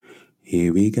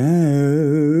Here we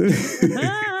go.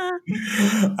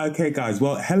 Okay, guys.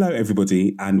 Well, hello,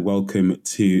 everybody, and welcome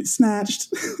to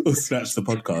Snatched, or Snatched the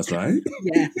podcast, right?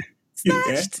 Yeah.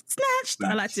 Snatched.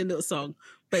 I like your little song.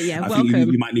 But yeah, I welcome.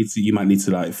 think you might need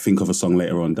to like think of a song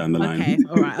later on down the line. Okay,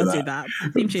 all right, I'll do that.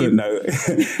 But no,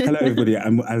 hello everybody.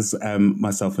 As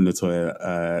myself and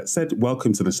Latoya said,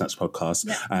 welcome to the Snatch podcast.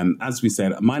 Yep. As we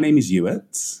said, my name is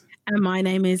Hewitt. And my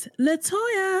name is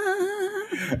Latoya.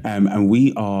 And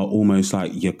we are almost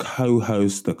like your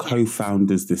co-hosts, the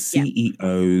co-founders, the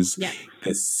CEOs, the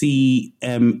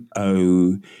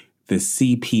CMO, the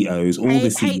CPOs, all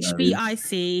the CEOs.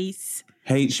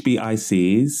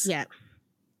 HBICs. Yeah.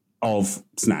 Of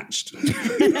Snatched. I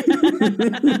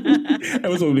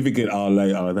was probably thinking, I'm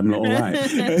not all right.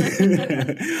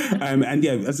 And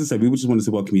yeah, as I said, we just wanted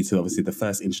to welcome you to obviously the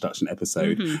first introduction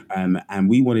episode. Mm-hmm. And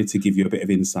we wanted to give you a bit of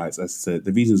insights as to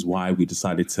the reasons why we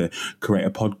decided to create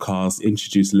a podcast,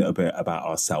 introduce a little bit about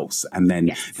ourselves, and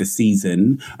then the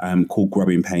season called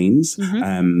Growing Pains,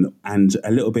 and a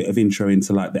little bit of intro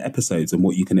into like the episodes and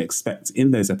what you can expect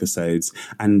in those episodes,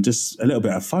 and just a little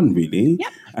bit of fun, really.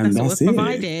 Yep. And that's what we're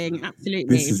providing. Absolutely.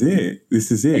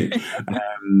 This is it.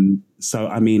 So,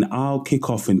 I mean, I'll kick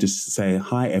off and just say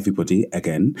hi, everybody,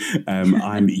 again.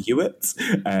 I'm Hewitt.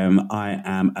 I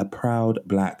am a proud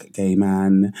Black gay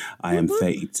man. I am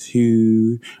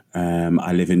 32.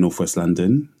 I live in Northwest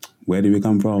London. Where do we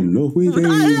come from? Northwest. I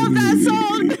love that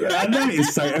song. I know,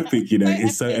 it's so epic, you know.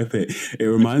 It's so epic. It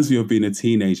reminds me of being a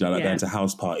teenager, like going to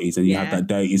house parties and you have that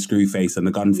dirty screw face and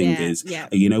the gun fingers. Yeah.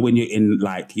 You know, when you're in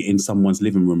someone's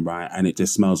living room, right, and it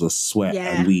just smells of sweat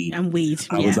and weed.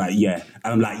 I was like, and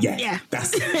I'm like,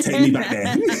 that's take me back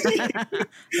there.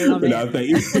 Love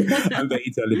it. I'm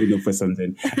 32. I live in Northwest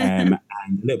London. And a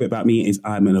little bit about me is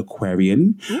I'm an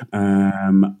Aquarian.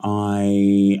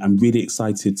 I am really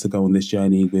excited to go on this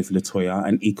journey with Latoya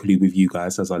and equally with you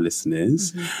guys as our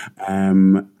listeners.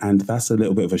 And that's a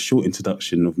little bit of a short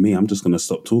introduction of me. I'm just going to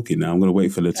stop talking now. I'm going to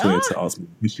wait for Latoya to ask me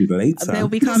questions later. They'll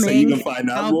be coming. So you can find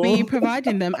out I'll more. be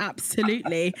providing them,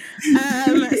 absolutely.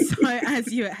 So as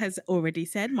you has already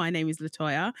said, my name is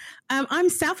Latoya. I'm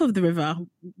south of the river.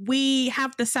 We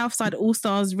have the Southside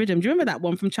All-Stars Rhythm. Do you remember that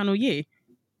one from Channel U?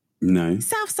 No.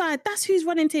 Southside, that's who's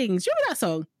running things. Do you remember that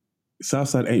song?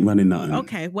 Southside ain't running nothing.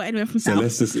 Okay, well, anyone from so South.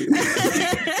 Let's just...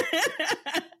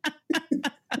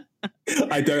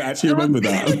 I don't actually remember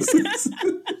that.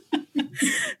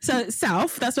 So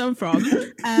South, that's where I'm from.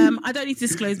 I don't need to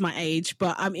disclose my age,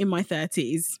 but I'm in my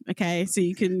 30s. Okay, so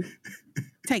you can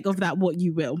take of that what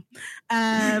you will.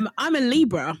 I'm a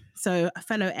Libra, so a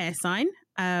fellow air sign.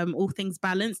 All things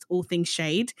balanced, all things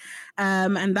shade,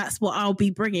 and that's what I'll be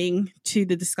bringing to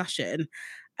the discussion.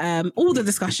 All the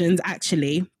discussions,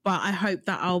 actually, but I hope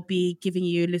that I'll be giving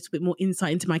you a little bit more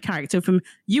insight into my character from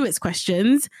Hewitt's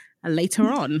questions later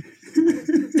on,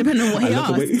 depending on what he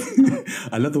asks.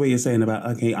 I love the way you're saying about,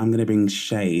 okay, I'm going to bring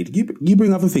shade. You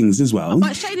bring other things as well.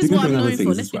 But shade is what I'm known for,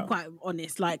 let's be quite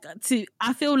honest. Like,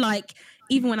 I feel like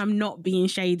even when I'm not being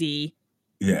shady,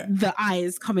 the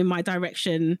eyes come in my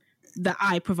direction that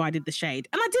I provided the shade.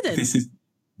 And I didn't.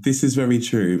 This is very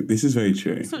true. This is very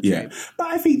true. True. But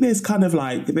I think there's kind of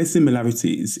like, there's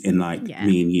similarities in like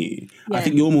me and you. Yeah. I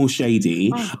think you're more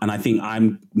shady and I think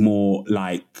I'm more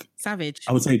like... savage.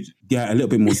 I would say, a little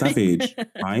bit more savage,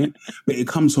 right? But it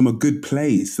comes from a good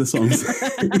place. That's what I'm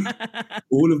saying.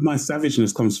 All of my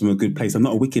savageness comes from a good place. I'm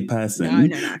not a wicked person,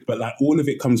 no. But like all of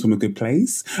it comes from a good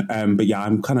place. But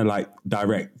I'm kind of like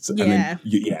direct. Yeah. And then,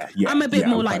 I'm a bit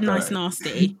more like nice,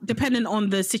 nasty, depending on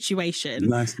the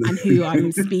situation and who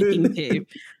I'm speaking to.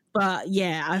 But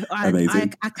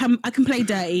I can play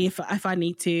dirty if I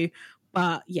need to.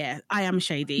 But I am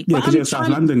shady. Yeah, because you're a South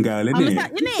London girl, isn't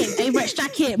it? A Rex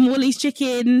jacket, Morley's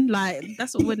chicken, like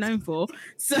that's what we're known for.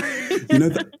 So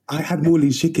I had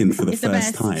Morley's chicken for the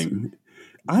first time.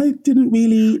 I didn't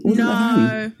really.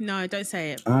 No, don't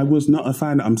say it. I was not a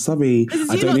fan. I'm sorry.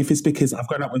 I don't know if it's because I've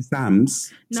grown up with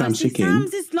Sam's chicken.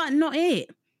 Sam's is like not it.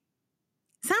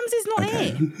 Sam's is not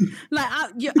it. Like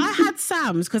I had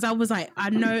Sam's because I was like,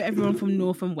 I know everyone from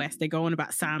North and West, they go on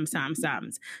about Sam's.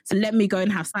 So let me go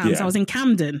and have Sam's. So I was in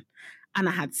Camden and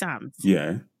I had Sam's.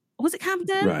 Yeah. Was it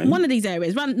Camden? Right. One of these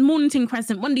areas, Mornington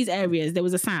Crescent, one of these areas, there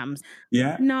was a Sam's.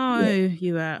 Yeah. No,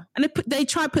 you were. And they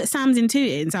tried to put Sam's into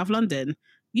it in South London.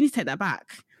 You need to take that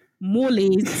back.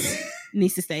 Morley's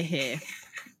needs to stay here.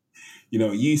 You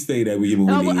know, you stay there with your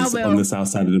Morley's on the south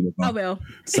side of the river. I will.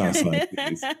 South side,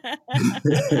 please.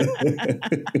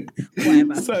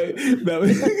 Whatever.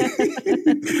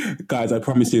 Guys, I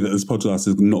promise you that this podcast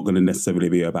is not going to necessarily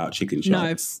be about chicken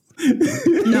shops.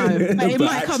 No, but it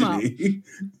might come up.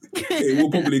 It will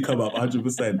probably come up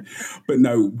 100%. But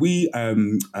no,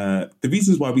 the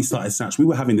reasons why we started Snatch, we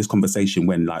were having this conversation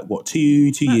when, like,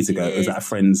 two years ago, it was at a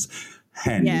friend's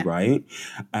hen, right?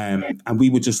 And we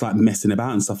were just like messing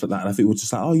about and stuff like that. And I think we were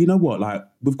just like, oh, you know what? Like,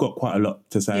 we've got quite a lot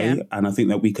to say. And I think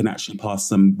that we can actually pass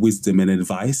some wisdom and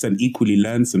advice and equally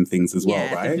learn some things as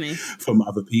well, right? Definitely. From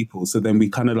other people. So then we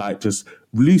kind of like just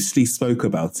loosely spoke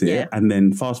about it. Yeah. And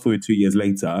then fast forward 2 years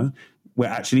later, we're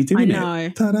actually doing it. I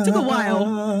know. Ta-da! Took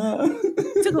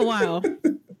a while.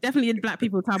 Definitely did black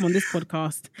people time on this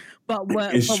podcast, but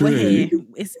we're here.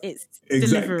 It's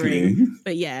delivering.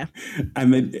 But yeah,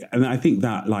 and I think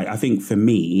that, like, I think for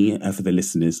me, for the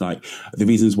listeners, like, the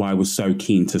reasons why I was so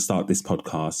keen to start this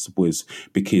podcast was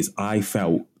because I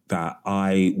felt that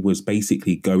I was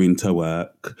basically going to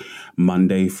work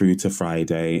Monday through to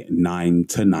Friday, 9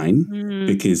 to 9,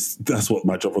 because that's what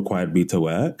my job required me to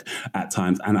work at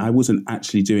times. And I wasn't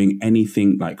actually doing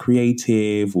anything like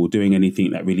creative or doing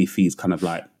anything that really feeds kind of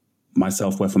like my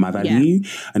self-worth and my value.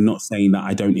 And not saying that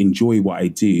I don't enjoy what I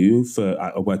do.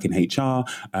 I work in HR,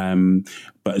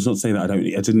 but it's not saying that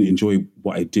I didn't enjoy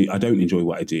what I do. I don't enjoy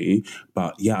what I do,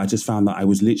 but yeah, I just found that I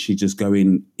was literally just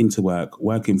going into work,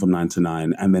 working from 9 to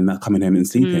 9, and then coming home and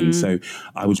sleeping. So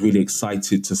I was really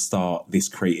excited to start this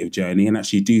creative journey and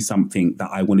actually do something that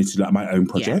I wanted to do, like my own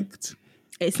project.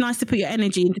 It's nice to put your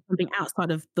energy into something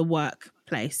outside of the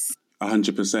workplace.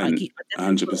 100%.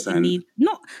 100%.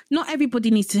 Not everybody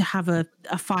needs to have a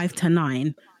 5 to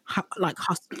 9 like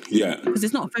hustle. Yeah. Because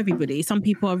it's not for everybody. Some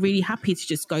people are really happy to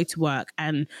just go to work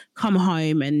and come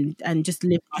home and just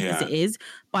live life as it is.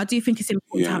 But I do think it's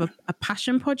important to have a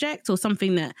passion project or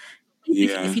something that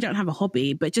if you don't have a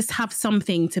hobby, but just have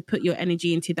something to put your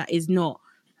energy into that is not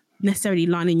necessarily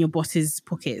lining your boss's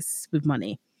pockets with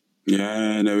money.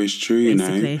 Yeah, no, it's true,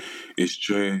 basically. It's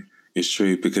true. It's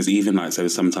true, because even like, so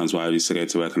sometimes where I used to go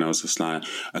to work and I was just like,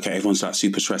 okay, everyone's like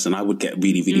super stressed, and I would get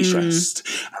really, really stressed.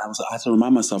 And I had to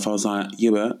remind myself, I was like,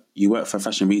 you work for a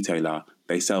fashion retailer.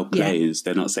 They sell clothes.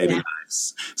 They're not saving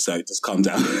lives. So just calm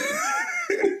down.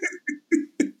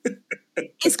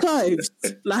 It's clothes.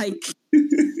 Like,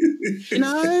 you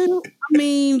know, I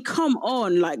mean, come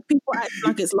on. Like, people act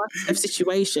like it's like a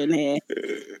situation here.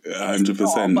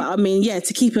 100%. But I mean,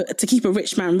 to keep a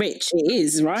rich man rich, it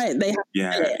is, right? They have to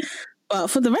do it. But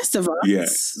for the rest of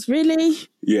us, really?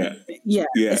 Yeah.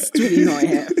 It's really not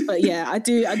it. But yeah, I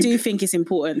do think it's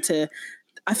important to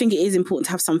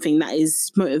have something that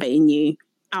is motivating you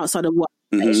outside of what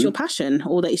is your passion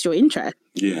or that is your interest.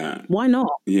 Yeah. Why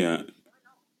not? Yeah.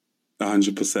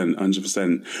 100%.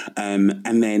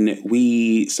 And then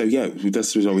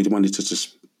that's the result. We wanted to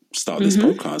just start this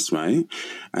podcast, right?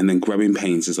 And then Growing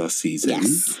Pains is our season.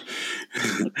 Yes.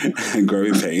 And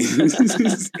Growing Pains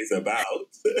is about...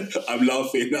 I'm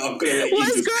laughing. I'm going to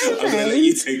let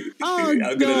you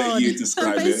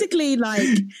describe it. So basically, like...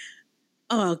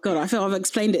 Oh, God, I feel I've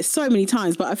explained it so many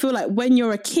times, but I feel like when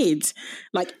you're a kid,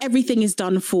 like, everything is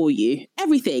done for you.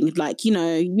 Everything. Like, you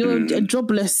know, you're a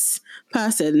jobless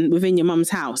person within your mum's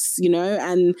house, you know,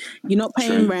 and you're not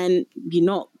paying rent, you're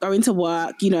not going to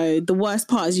work. You know, the worst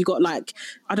part is you got, like,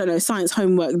 I don't know, science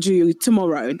homework due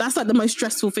tomorrow. That's like the most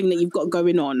stressful thing that you've got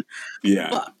going on. Yeah.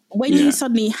 But when you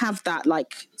suddenly have that,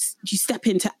 like, you step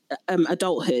into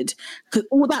adulthood, because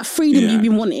all that freedom you've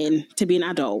been wanting to be an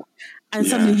adult, and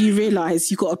suddenly you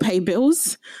realise you've got to pay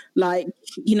bills. Like,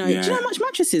 you know, do you know how much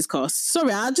mattresses cost?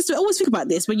 Sorry, I always think about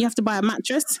this when you have to buy a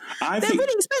mattress. They're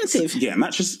really expensive. Yeah,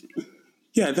 mattress.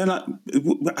 Yeah, they're like,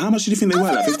 how much do you think they were?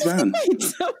 Like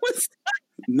 £50?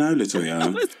 No,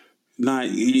 Latoya.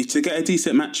 Like, to get a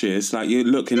decent mattress, like, you're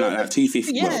looking like that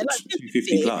 250, like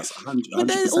 250 plus, 100%. But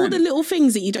there's all the little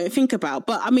things that you don't think about.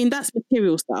 But I mean, that's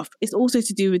material stuff. It's also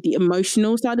to do with the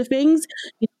emotional side of things.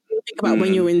 You think about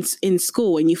when you're in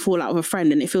school and you fall out with a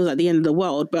friend and it feels like the end of the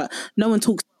world, but no one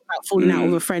talks about falling out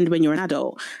with a friend when you're an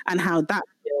adult and how that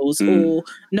feels, or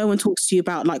no one talks to you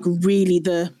about, like, really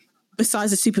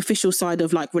besides the superficial side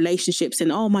of, like, relationships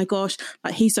and, oh my gosh,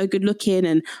 like, he's so good looking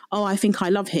and, oh, I think I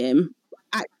love him.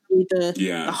 Actually,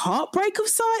 the heartbreak of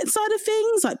side of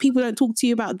things, like, people don't talk to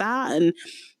you about that. And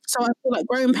so I feel like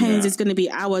Growing Pains is going to be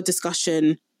our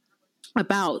discussion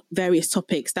about various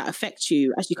topics that affect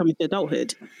you as you come into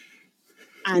adulthood.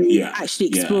 And actually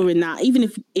exploring that,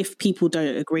 even if people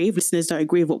don't agree, if listeners don't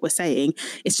agree with what we're saying,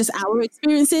 it's just our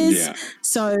experiences. Yeah.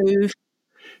 So,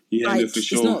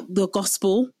 it's not the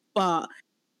gospel, but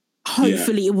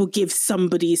hopefully it will give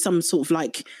somebody some sort of,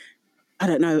 like, I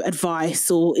don't know,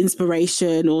 advice or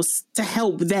inspiration or to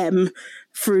help them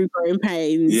through Growing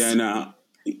Pains. Yeah, no.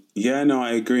 Yeah, no,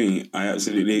 I agree. I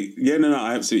absolutely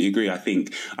agree. I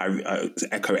think I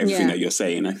echo everything that you're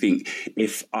saying. I think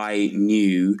if I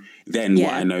knew then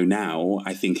what I know now,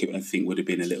 I think would have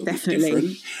been a little bit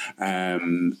different.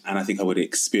 And I think I would have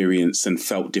experienced and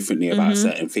felt differently about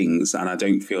certain things. And I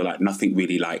don't feel like nothing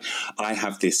really, like, I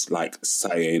have this like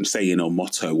saying or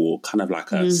motto or kind of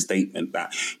like a statement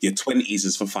that your 20s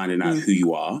is for finding out who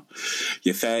you are.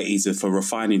 Your 30s is for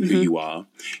refining who you are.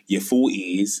 Your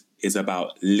 40s is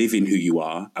about living who you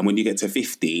are, and when you get to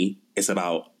 50, it's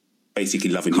about basically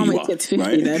loving who you are. Get to 50,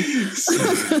 right? Then.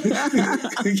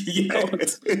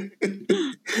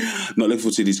 Not looking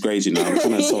forward to these grades, you know. I'm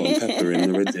trying to salt and pepper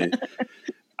in already.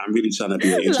 I'm really trying to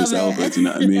be at Idris Elba. Do you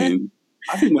know what I mean?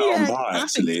 I think we're on par,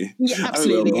 actually.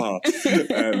 Absolutely. I think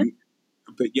we're on par.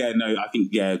 But yeah, no, I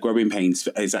think growing pains,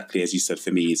 exactly as you said.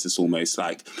 For me, it's just almost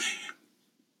like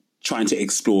trying to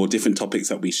explore different topics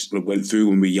that we went through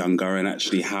when we were younger, and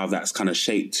actually how that's kind of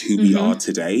shaped who we are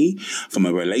today from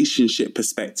a relationship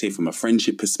perspective, from a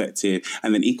friendship perspective.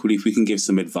 And then equally, if we can give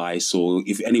some advice, or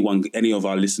if any of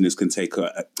our listeners can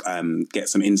get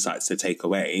some insights to take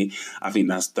away, I think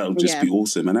that'll just be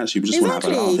awesome. And actually, we just want to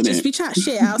have a laugh, innit? We chat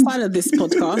shit outside of this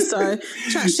podcast, so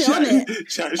chat shit on it.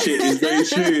 Chat shit is very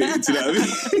true. Do you know what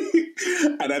I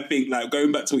mean? And I think, like,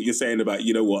 going back to what you're saying about,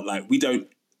 you know what, like, we don't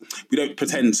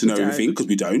pretend to know everything, because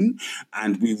we don't.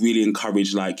 And we really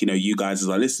encourage, like, you know, you guys as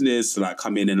our listeners to like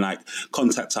come in and like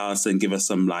contact us and give us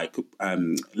some like,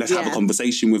 let's have a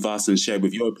conversation with us and share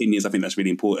with your opinions. I think that's really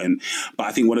important. But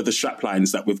I think one of the strap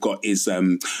lines that we've got is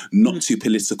not too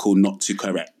political, not too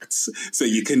correct. So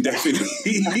you can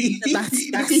definitely...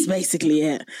 that's basically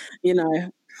it, you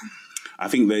know. I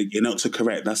think that you're not too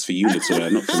correct. That's for you,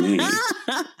 Latoya, not for me.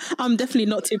 I'm definitely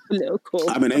not too political.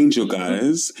 I'm an angel,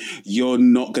 guys. You're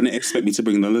not going to expect me to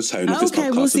bring the tone of this podcast.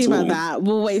 Okay, we'll see about that.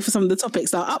 We'll wait for some of the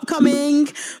topics that are upcoming,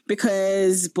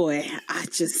 because, boy,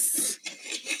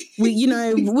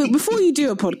 before you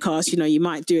do a podcast, you know, you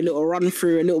might do a little run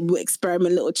through, a little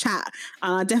experiment, a little chat.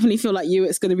 And I definitely feel like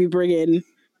it's going to be bringing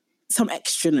some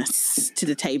extraness to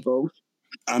the table.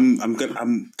 I'm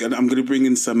gonna bring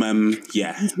in some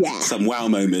some wow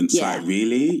moments. Yeah. Like,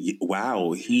 really?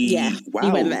 Wow. He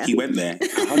went there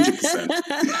 100%.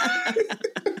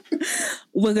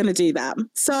 We're gonna do that.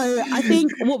 So I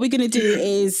think what we're gonna do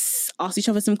is ask each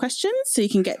other some questions so you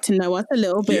can get to know us a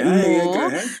little bit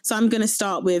more. So I'm gonna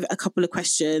start with a couple of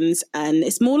questions, and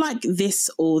it's more like this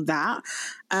or that.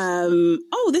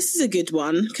 This is a good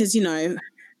one, because, you know,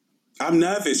 I'm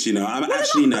nervous, you know. I'm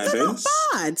actually nervous. They're not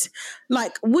bad.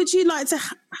 Like, would you like to...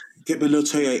 Get my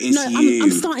Latoya into you.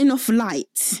 I'm starting off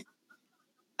light.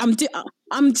 I'm doing...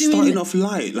 Starting off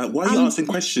light? Like, why are you asking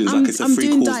questions like it's a free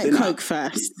course dinner? I'm doing Diet Coke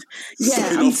first.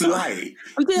 Starting off light?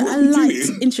 I'm doing a light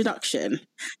introduction.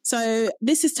 So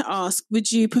this is to ask,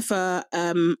 would you prefer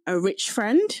a rich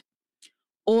friend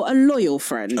or a loyal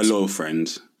friend? A loyal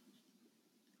friend.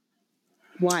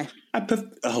 Why? I prefer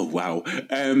a loyal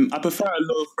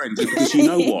friend, because you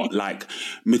know what, like,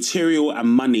 material and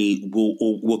money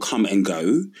will come and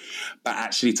go, but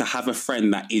actually to have a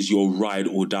friend that is your ride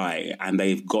or die, and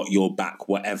they've got your back,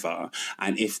 whatever,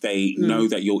 and if they know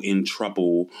that you're in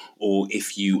trouble, or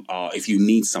if you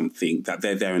need something, that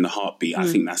they're there in a heartbeat. I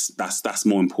think that's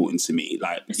more important to me.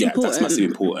 Like, important. That's massively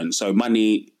important. So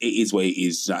money, it is what it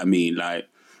is. You know what I mean? Like,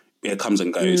 it comes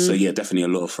and goes. So yeah, definitely a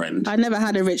loyal friend. I never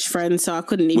had a rich friend, so I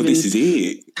couldn't even... Well, this is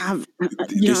it.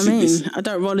 You know what I mean? I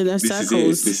don't roll in those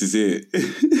circles. This is it.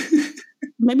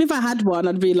 Maybe if I had one,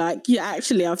 I'd be like, yeah,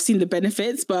 actually, I've seen the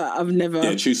benefits, but I've never...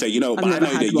 Yeah, true. So, you know, but I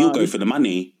know that you'll go for the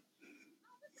money.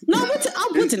 No, I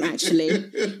wouldn't actually.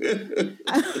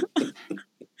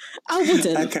 I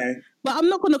wouldn't. Okay. But I'm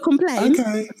not going to complain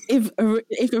if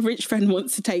a rich friend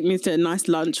wants to take me to a nice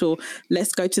lunch, or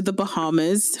let's go to the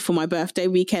Bahamas for my birthday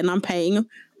weekend. I'm paying.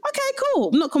 Okay, cool.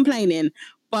 I'm not complaining.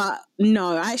 But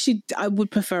no, I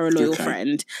would prefer a loyal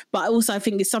friend. But also, I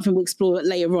think it's something we'll explore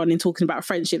later on in talking about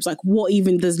friendships. Like, what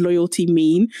even does loyalty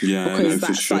mean? Yeah, because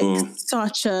that's like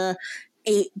such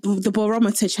the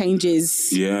barometer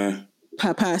changes. Yeah.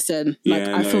 Per person. Like,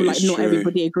 I feel like not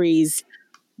everybody agrees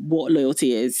what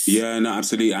loyalty is. Yeah, no,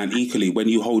 absolutely. And equally, when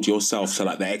you hold yourself to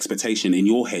like the expectation in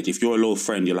your head, if you're a loyal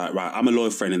friend, you're like, right, I'm a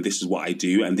loyal friend and this is what I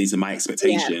do and these are my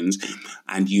expectations. Yeah.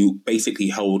 And you basically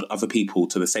hold other people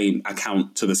to the same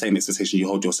expectation you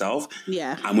hold yourself.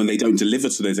 Yeah. And when they don't deliver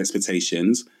to those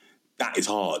expectations, that is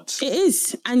hard. It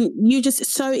is. And you're just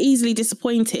so easily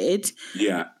disappointed.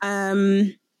 Yeah.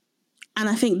 And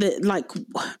I think that, like,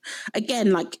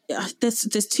 again, like,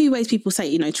 there's two ways people say,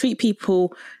 you know, treat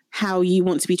people how you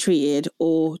want to be treated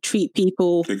or treat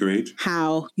people Agreed.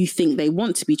 how you think they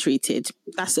want to be treated.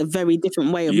 That's a very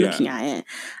different way of looking at it.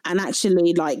 And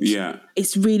actually, like,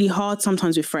 it's really hard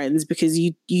sometimes with friends because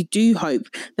you do hope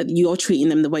that you're treating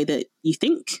them the way that you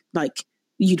think, like,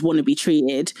 you'd want to be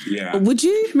treated. Yeah. But would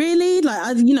you really?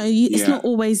 Like, it's not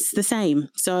always the same.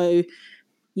 So,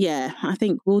 yeah, I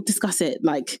think we'll discuss it,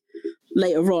 like,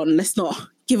 later on. Let's not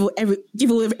give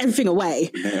everything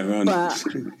away. Later on. But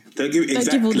don't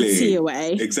give all the tea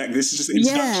away. Exactly. This is just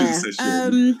instruction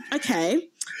session. Okay.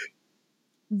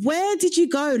 Where did you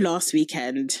go last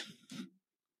weekend?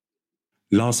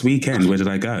 Last weekend, where did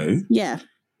I go? Yeah.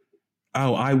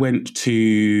 Oh, I went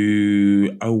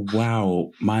to... Oh,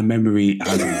 wow. My memory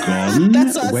has gone.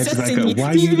 That's what Where did I go?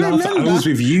 Why are you laughing? I was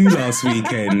with you last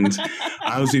weekend.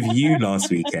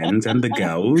 And the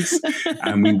girls.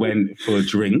 And we went for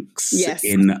drinks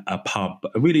in a pub.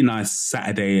 A really nice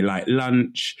Saturday, like,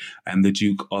 lunch and the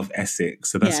Duke of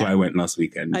Essex. So that's where I went last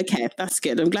weekend. Okay, that's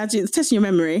good. I'm glad you're testing your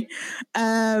memory.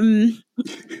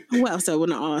 What else I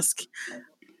want to ask?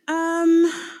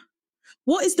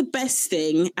 What is the best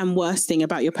thing and worst thing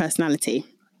about your personality?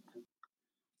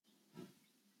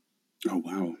 Oh,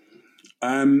 wow.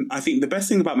 I think the best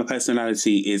thing about my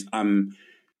personality is I'm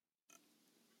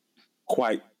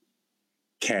quite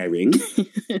caring.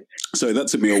 So that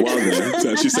took me a while to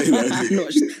actually say that.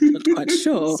 I'm not quite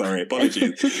sure. Sorry,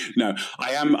 apologies. No,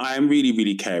 I am really,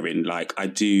 really caring. Like, I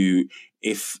do,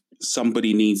 if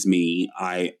somebody needs me,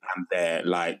 I am there,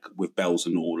 like, with bells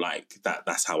and all, like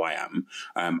that's how I am.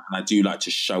 And I do like to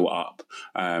show up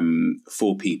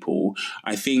for people.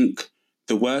 I think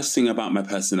the worst thing about my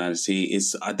personality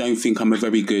is I don't think I'm a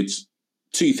very good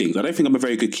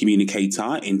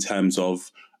communicator in terms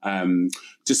of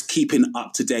just keeping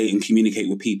up to date and communicate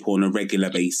with people on a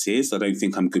regular basis. I don't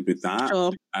think I'm good with that.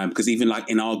 Sure. Because even like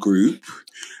in our group,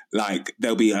 like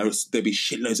there'll be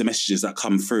shitloads of messages that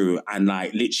come through, and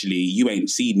like literally you ain't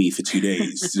seen me for 2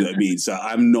 days. You know what I mean? So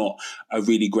I'm not a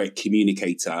really great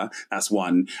communicator. That's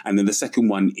one. And then the second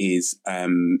one is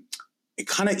it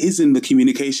kind of is in the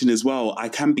communication as well. I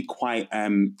can be quite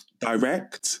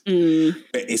direct, but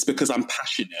it's because I'm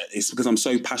passionate. It's because I'm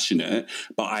so passionate.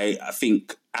 But I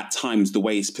think at times the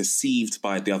way it's perceived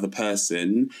by the other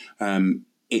person,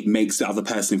 it makes the other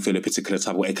person feel a particular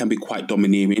type of way. It can be quite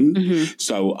domineering. Mm-hmm.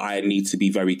 So I need to be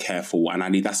very careful.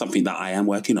 And that's something that I am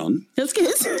working on. That's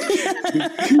good. So we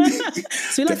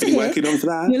like definitely working on for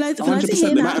that. We like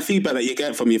 100%. The amount of feedback that you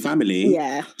get from your family,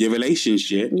 your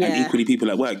relationship, and equally people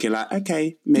at work, you're like,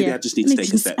 okay, maybe I just need to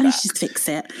take a step back. Let's just fix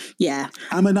it. Yeah.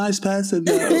 I'm a nice person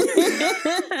though.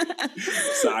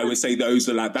 So I would say those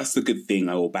are like, that's the good thing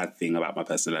or bad thing about my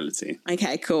personality.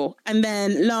 Okay, cool. And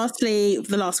then lastly,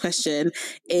 the last question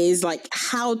is like,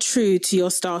 how true to your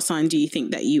star sign do you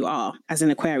think that you are as an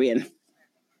Aquarian?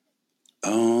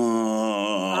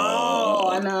 Oh,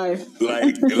 I know.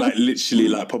 like literally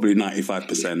like probably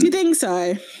 95%. Do you think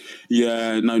so?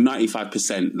 Yeah, no,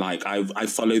 95%. Like I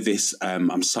follow this,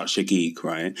 I'm such a geek,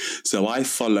 right? So I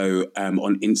follow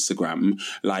on Instagram,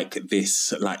 like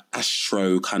this, like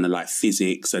astro kind of like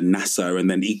physics and NASA, and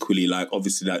then equally like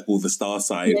obviously like all the star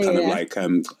sign of like,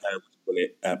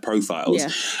 profiles,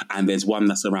 and there's one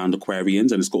that's around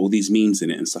Aquarians and it's got all these memes in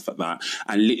it and stuff like that,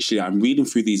 and literally I'm reading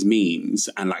through these memes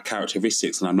and like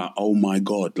characteristics and I'm like, oh my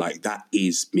god, like that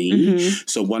is me. Mm-hmm.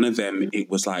 So one of them, it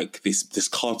was like this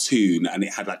cartoon and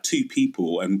it had like two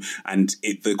people and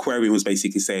the Aquarian was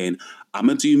basically saying, I'm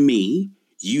gonna do me,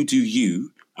 you do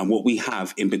you, and what we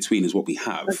have in between is what we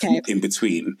have in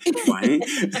between, right?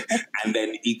 And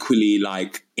then equally,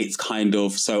 like, it's kind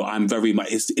of, so I'm very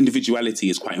much, individuality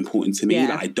is quite important to me. Yeah.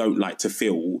 Like, I don't like to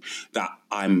feel that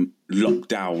I'm locked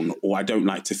down, or I don't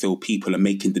like to feel people are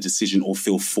making the decision or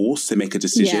feel forced to make a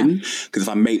decision. Because if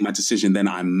I make my decision, then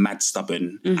I'm mad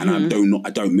stubborn and I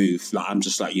don't move. Like, I'm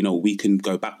just like, you know, we can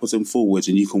go backwards and forwards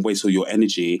and you can waste all your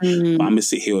energy, but I'm going to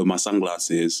sit here with my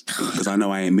sunglasses because I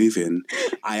know I ain't moving.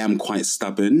 I am quite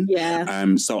stubborn. Yeah.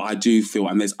 So I do feel,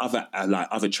 and there's other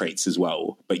other traits as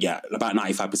well. But yeah, about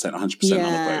 95%, 100%.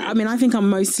 Yeah. I mean, I think I'm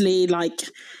mostly like,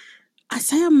 I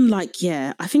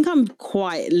think I'm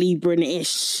quite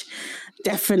Libran-ish.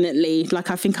 Definitely.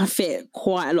 Like, I think I fit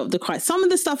quite a lot of the criteria. Some of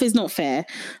the stuff is not fair.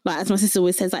 Like, as my sister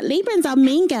always says, like, Librans are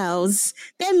mean girls.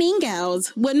 They're mean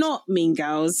girls. We're not mean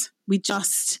girls. We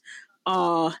just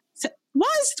are. So,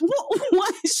 why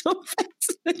is your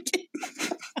face looking?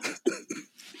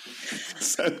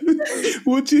 So,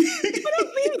 what do you... We're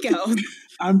not mean girls.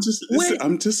 I'm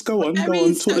just go on,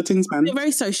 talk the things, man. We're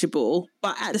very sociable,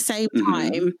 but at the same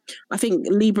time, I think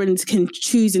Librans can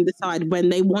choose and decide when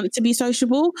they want to be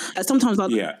sociable. Sometimes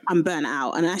I'm burnt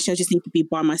out, and actually I just need to be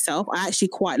by myself. I actually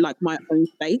quite like my own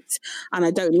space, and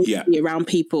I don't need to be around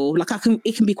people. Like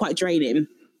it can be quite draining.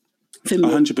 For me,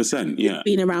 100%,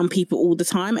 being around people all the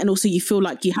time, and also you feel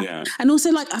like you have, and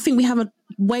also like I think we have a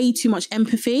way too much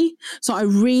empathy. So I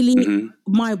really,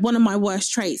 one of my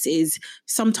worst traits is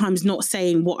sometimes not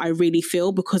saying what I really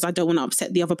feel because I don't want to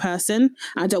upset the other person.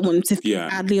 I don't want them to think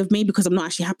badly of me because I'm not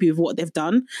actually happy with what they've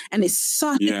done, and it's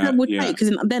such a terrible trait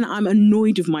because then I'm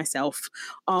annoyed with myself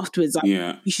afterwards. Like,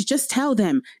 you should just tell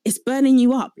them it's burning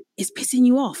you up, it's pissing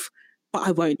you off. But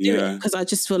I won't do it because I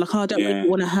just feel like I don't really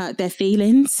want to hurt their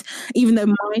feelings, even though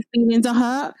my feelings are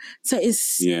hurt. So it's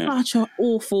such an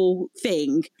awful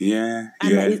thing. And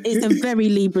it's a very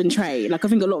Libran trait. Like I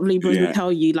think a lot of Librans will tell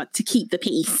you, like, to keep the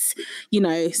peace,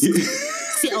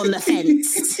 sit on the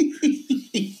fence.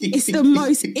 It's the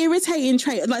most irritating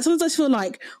trait. Like sometimes I just feel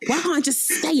like, why can't I just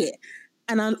say it?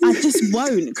 And I just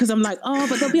won't because I'm like, oh,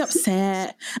 but they'll be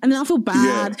upset. And then I feel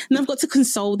bad. And I've got to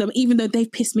console them even though they've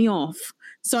pissed me off.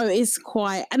 So it's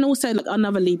quite, and also like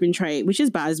another Libran trait, which is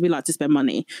bad, is we like to spend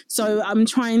money. So I'm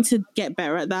trying to get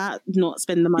better at that, not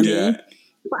spend the money.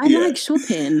 But I like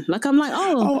shopping. Like I'm like,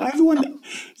 everyone.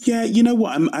 Yeah, you know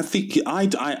what? I think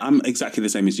I'm exactly the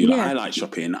same as you. Like, I like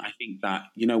shopping. I think that,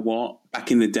 you know what? Back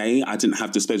in the day, I didn't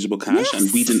have disposable cash, and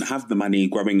we didn't have the money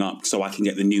growing up, so I can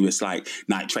get the newest like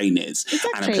Nike trainers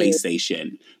and a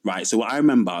PlayStation, right? So what I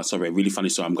remember, sorry, really funny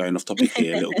story. I'm going off topic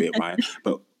here a little bit, right?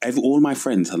 But all my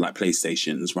friends had like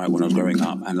PlayStations, right? When I was growing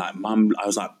up, and like mum, I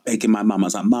was like begging my mum. I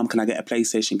was like, "Mum, can I get a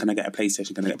PlayStation? Can I get a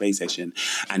PlayStation? Can I get a PlayStation?"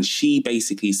 And she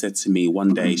basically said to me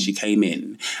one day, she came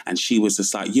in and she was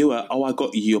just like, I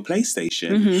got you your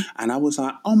PlayStation. And I was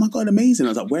like, oh my God, amazing. I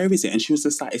was like, where is it? And she was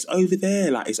just like, it's over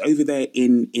there. Like, it's over there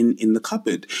in the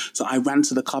cupboard. So I ran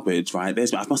to the cupboard, right?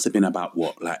 I must have been about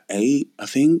what, like 8, I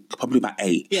think? Probably about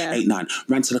 8, 8, 9.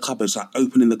 Ran to the cupboards, like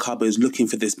opening the cupboards, looking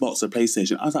for this box of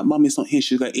PlayStation. I was like, Mum, it's not here.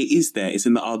 She's like, it is there. It's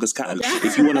in the Argos catalog.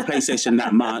 If you want a PlayStation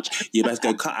that much, you best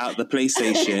go cut out the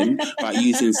PlayStation by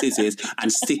using scissors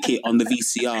and stick it on the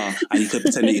VCR, and you could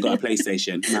pretend that you got a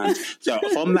PlayStation. Man. So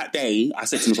from that day, I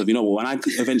said to myself, you know what? When I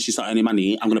eventually start earning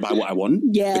money, I'm going to buy what I want.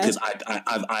 Yeah. Because I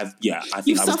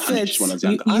think I was punished when I was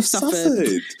younger. I've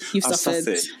suffered. You've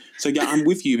suffered. So yeah, I'm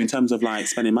with you in terms of like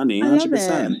spending money,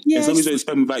 100%. As long as you don't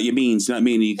spend without your means, you know what I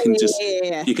mean? You can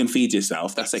you can feed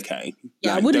yourself. That's okay.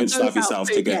 Yeah, like, don't starve yourself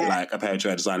to get like a pair of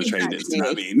designer trainers. You know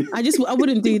what I mean? I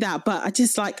wouldn't do that, but I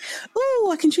just like,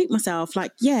 I can treat myself.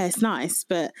 Like, it's nice,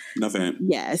 but nothing.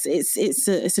 Yes,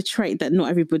 it's a trait that not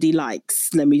everybody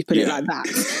likes. Let me put it like that.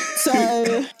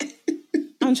 So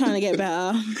I'm trying to get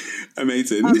better.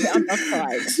 Amazing. I've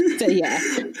tried. So yeah,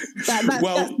 that's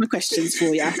my questions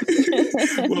for you.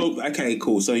 Well, okay,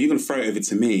 cool. So you're going to throw it over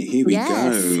to me. Here we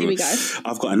go.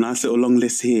 I've got a nice little long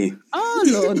list here. Oh,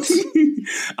 Lord.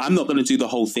 I'm not going to do the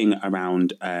whole thing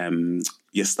around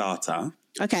your starter.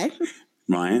 Okay.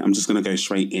 Right. I'm just going to go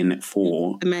straight in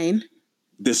for the main.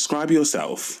 Describe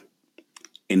yourself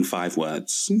in 5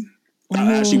 words. That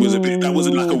actually was that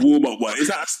wasn't like a warm-up word. Is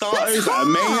that a starter? Is that a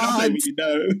main? I don't really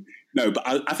know. No, but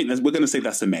I think we're going to say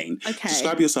that's a main. Okay.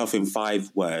 Describe yourself in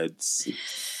 5 words.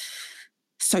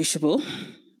 Sociable.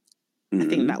 I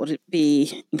think that would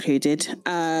be included.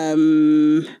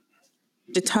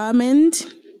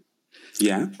 Determined.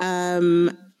 Yeah.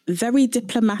 Very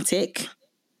diplomatic,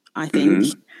 I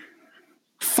think.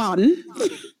 Fun.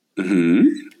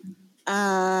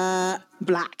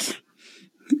 Black.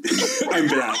 I'm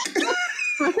black.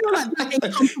 I feel like black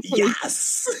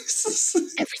yes.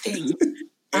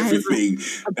 Everything.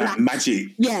 That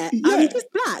magic. Yeah. I'm just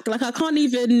black. Like I can't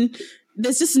even.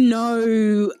 There's just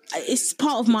no. It's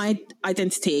part of my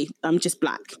identity. I'm just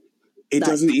black. It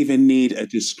doesn't even need a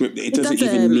description. It doesn't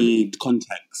even need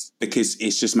context because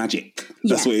it's just magic.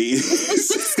 That's what it is. It's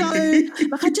just so.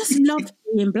 Like I just love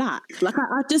being black. Like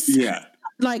I just. Yeah.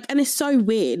 Like, and it's so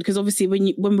weird because obviously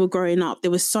when we were growing up, there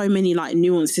were so many like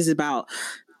nuances about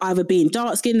either being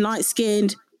dark skinned, light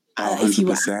skinned, if you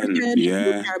were African, if you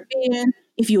were Caribbean,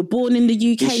 if you were born in the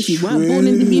UK, if you weren't born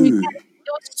in the UK. There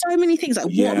were so many things like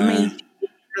what made you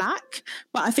black.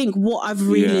 But I think what I've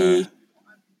really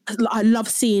I love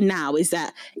seeing now is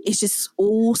that it's just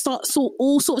all sorts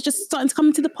just starting to come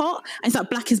into the pot, and it's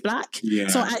like black is black. Yeah.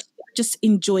 So I just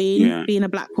enjoying being a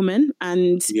black woman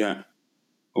and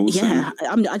awesome. Yeah,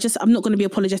 I'm not going to be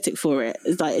apologetic for it.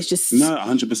 It's just no,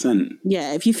 100%.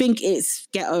 Yeah, if you think it's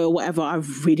ghetto or whatever, I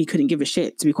really couldn't give a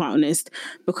shit, to be quite honest,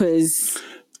 because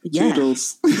Yeah.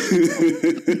 Toodles.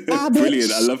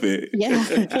 Brilliant. I love it. Yeah.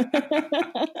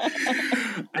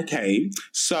 Okay.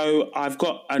 So I've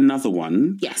got another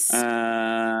one. Yes.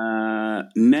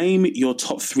 Name your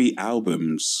top 3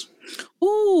 albums.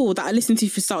 Oh, that I listened to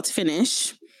from start to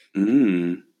finish.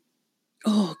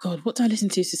 Oh God, what do I listen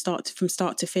to from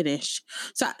start to finish?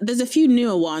 So there's a few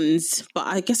newer ones, but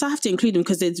I guess I have to include them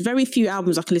because there's very few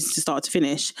albums I can listen to start to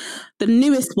finish. The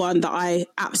newest one that I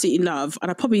absolutely love,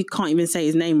 and I probably can't even say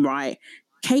his name right,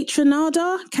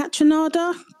 Kaytranada?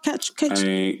 Is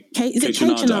it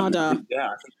Kaytranada?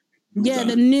 Yeah,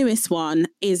 the newest one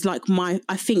is like I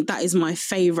think that is my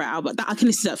favourite album. That I can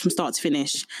listen to that from start to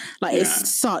finish. Like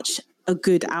it's such a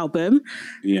good album.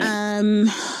 Yeah.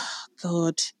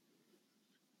 God.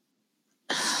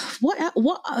 What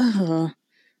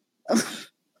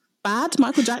Bad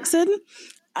Michael Jackson.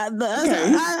 I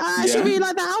actually really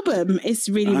like that album. It's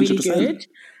really 100%. Really good.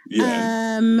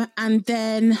 Yeah. And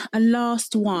then a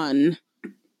last one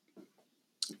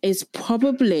is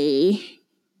probably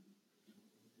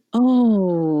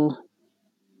I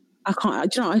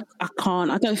can't. Do you know? I can't.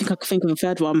 I don't think I can think of a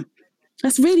third one.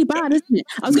 That's really bad, isn't it?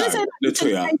 I was going to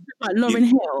say like Lauryn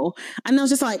Hill, and I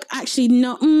was just like, actually,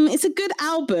 no. It's a good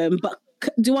album, but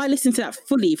do I listen to that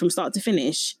fully from start to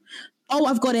finish? Oh,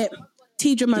 I've got it.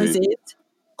 Tidra Moses,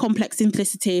 Complex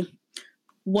Simplicity.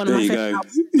 One of my favorite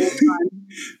albums of all time.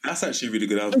 That's actually a really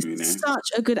good album. It's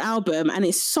such a good album, and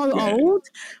it's so old,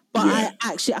 but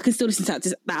I can still listen to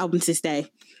that album to this day.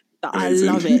 I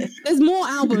love it. There's more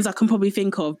albums I can probably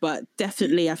think of, but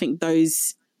definitely I think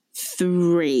those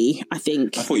 3, I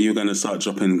think. I thought you were going to start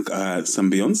dropping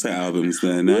some Beyonce albums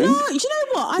there, no? No, do you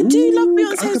know what? I do love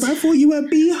Beyonce. Because I thought you were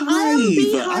Beehive.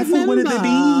 I thought one of the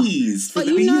bees. But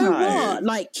you know what?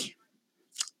 Like,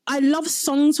 I love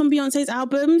songs from Beyonce's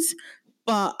albums,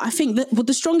 but I think that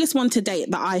the strongest one to date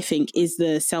that I think is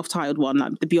the self-titled one,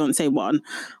 like the Beyonce one.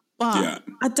 But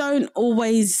I can't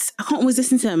always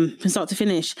listen to them from start to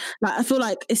finish. Like, I feel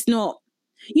like it's not,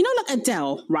 like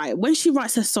Adele, right? When she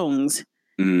writes her songs,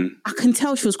 I can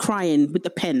tell she was crying with the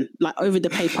pen, like over the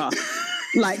paper.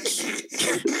 Like,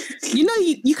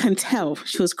 you can tell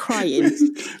she was crying.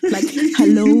 Like,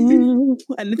 hello.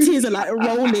 And the tears are like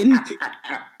rolling.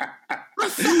 I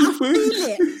feel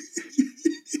it.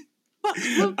 But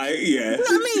you know what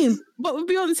I mean? But with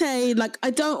Beyonce, like, I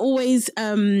don't always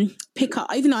pick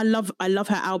up, even though I love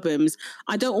her albums,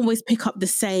 I don't always pick up the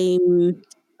same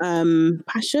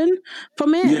passion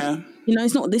from it. Yeah.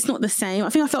 It's not the same. I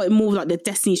think I felt it more like the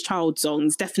Destiny's Child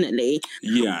songs, definitely.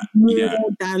 Yeah. More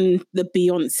than the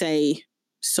Beyonce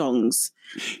songs.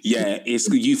 Yeah, it's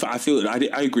you. I feel I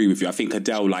agree with you. I think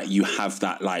Adele, like, you have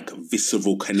that like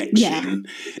visceral connection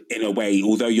in a way.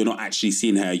 Although you're not actually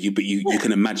seeing her, you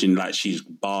can imagine like she's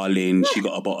bawling. She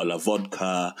got a bottle of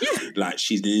vodka, like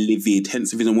she's livid.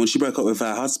 Hence the reason when she broke up with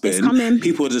her husband,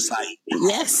 people were just like,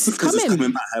 yes, it's because it's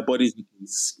coming back. Her body's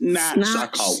snatch. I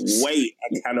can't wait.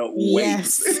 I cannot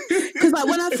wait. Because like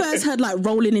when I first heard like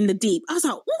Rolling in the Deep, I was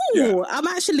like, ooh, I'm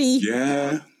actually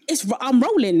I'm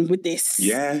rolling with this.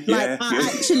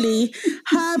 Actually,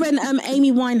 her and Amy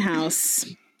Winehouse.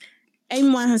 Amy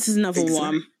Winehouse is another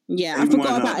one. Yeah, I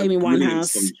forgot about Amy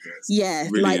Winehouse. Yeah,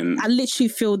 brilliant. Like I literally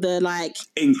feel the like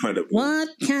incredible. What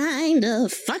kind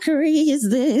of fuckery is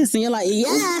this? And you're like,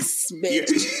 yes,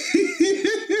 bitch.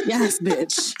 Yes,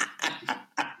 bitch.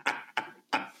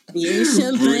 You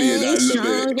should play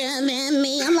stronger than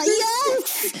me. I'm like,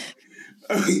 yes.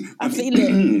 I feel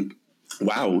it.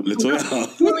 Wow, Latoya.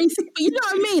 You know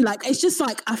what I mean? Like, it's just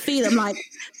like, I feel I'm like,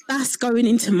 that's going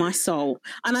into my soul.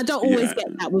 And I don't always get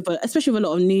that especially with a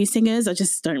lot of new singers. I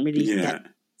just don't really get it.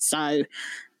 So,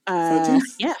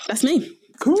 that's me.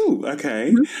 Cool.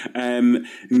 Okay. Mm-hmm.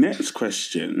 Next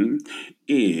question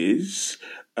is,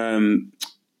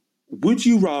 would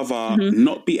you rather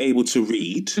not be able to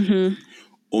read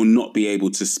or not be able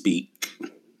to speak?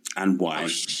 And why? Oh,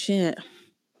 shit.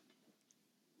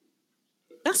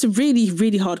 That's a really,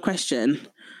 really hard question.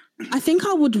 I think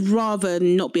I would rather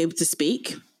not be able to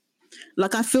speak.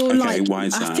 Like, I feel why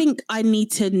is that? I think I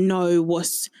need to know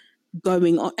what's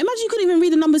going on. Imagine you couldn't even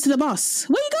read the numbers to the bus.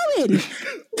 Where are you going?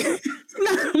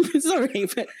 No, I'm sorry,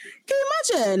 but can you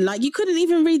imagine? Like, you couldn't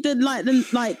even read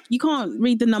you can't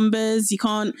read the numbers, you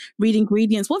can't read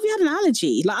ingredients. What if you had an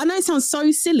allergy? Like, I know it sounds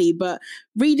so silly, but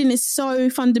reading is so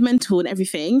fundamental and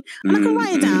everything. And I can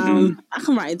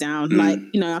write it down. Like,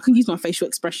 I can use my facial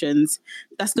expressions.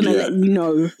 That's gonna let you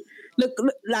know. Look,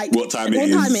 like what time it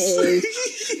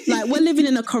is. Like, we're living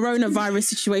in a coronavirus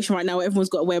situation right now where everyone's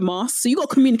got to wear masks. So you got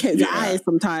to communicate with your eyes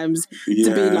sometimes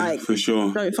to be like, for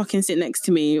sure, don't fucking sit next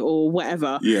to me or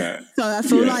whatever. Yeah. So I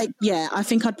feel like, I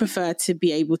think I'd prefer to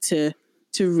be able to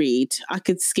to read. I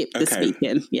could skip the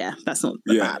speaking. Yeah, that's not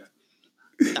bad.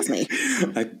 That's me.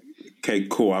 Okay,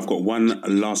 cool. I've got one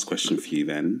last question for you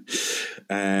then.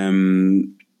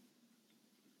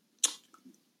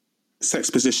 Sex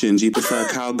position, do you prefer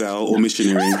cowgirl or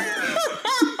missionary?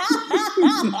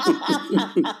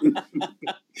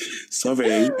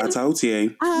 Sorry, I told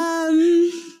you.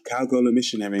 Cowgirl or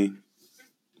missionary?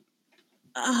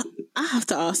 I have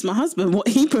to ask my husband what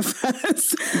he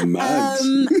prefers. Mad.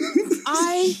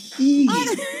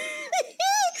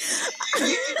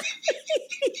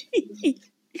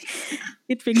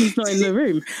 Good thing he's not in the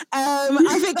room.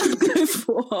 I think I'll go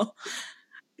for...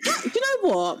 Do you know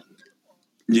what?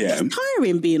 Yeah. It's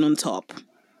tiring being on top.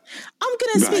 I'm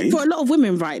going to speak for a lot of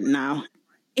women right now.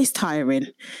 It's tiring.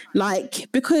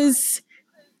 Like, because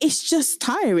it's just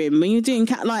tiring when you're doing...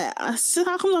 how come I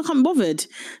can't be bothered?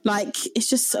 Like, it's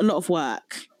just a lot of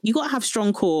work. You got to have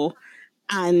strong core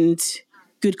and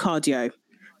good cardio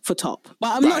for top.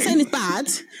 But I'm not saying it's bad.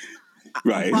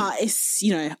 Right. But it's,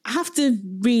 I have to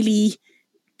really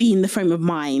be in the frame of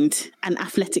mind and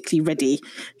athletically ready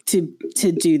to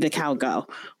do the cowgirl.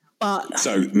 But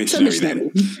so missionary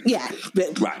then. Yeah.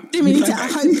 But didn't really I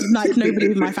hope nobody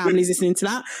in my family is listening to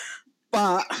that.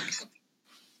 But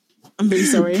I'm really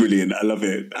sorry. Brilliant. I love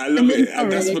it. Really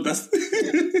and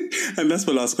that's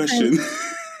my last question.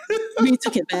 We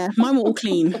took it there. Mine were all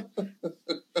clean.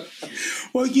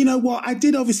 Well, you know what? I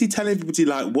did obviously tell everybody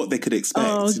what they could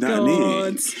expect. You know what I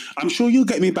mean? I'm sure you'll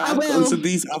get me back onto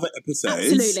these other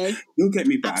episodes. Absolutely. You'll get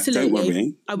me back. Absolutely. Don't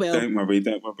worry. I will. Don't worry.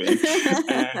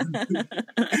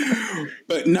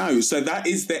 But no, so that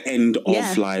is the end of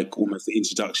almost the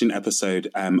introduction episode,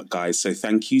 guys. So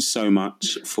thank you so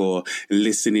much for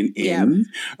listening in.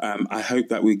 I hope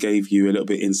that we gave you a little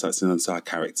bit of insights into our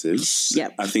characters.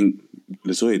 Yep. I think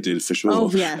Latoya did for sure.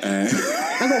 Oh, yeah. I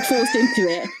got forced into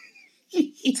it.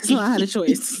 It's not I had a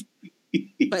choice.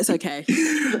 But it's okay.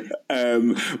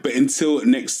 But until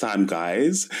next time,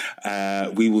 guys,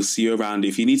 we will see you around.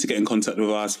 If you need to get in contact with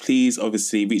us, please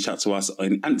obviously reach out to us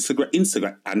on Instagram,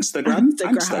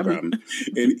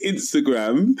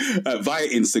 via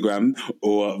Instagram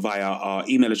or via our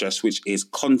email address, which is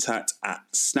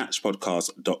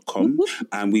contact@snatchpodcast.com.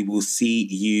 And we will see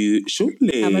you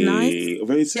shortly. Have a nice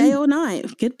very soon. day or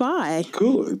night. Goodbye.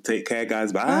 Cool. Take care,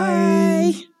 guys. Bye.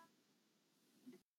 Bye.